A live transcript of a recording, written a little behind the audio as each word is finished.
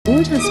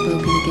Lord has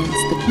spoken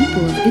against the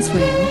people of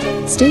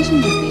Israel,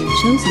 stating that they are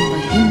chosen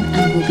by him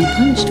and will be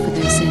punished for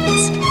their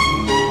sins.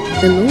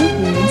 The Lord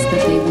warns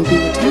that they will be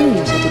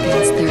retaliated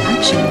against their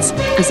actions,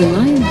 as a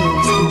lion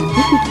roars in the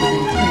thicket for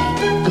their prey,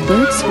 a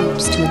bird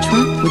swoops to a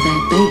trap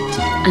without bait,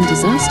 and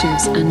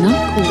disasters are not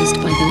caused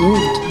by the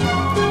Lord.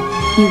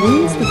 He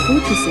warns the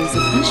fortresses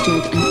of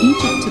Ashdod and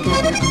Egypt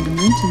together on the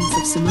mountains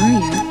of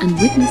Samaria and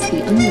witness the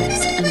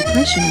unrest and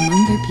oppression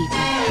among their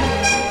people.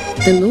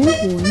 The Lord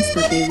warns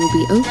that they will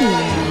be overrun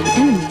by an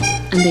enemy,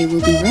 and they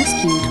will be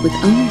rescued with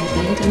only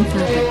bed and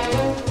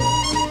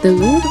fabric. The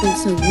Lord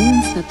also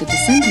warns that the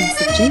descendants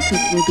of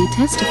Jacob will be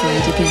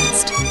testified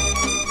against.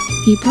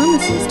 He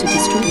promises to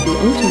destroy the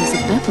altars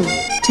of Bethel,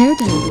 tear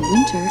down the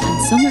winter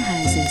and summer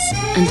houses,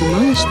 and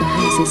demolish the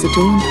houses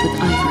adorned with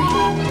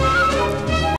ivory.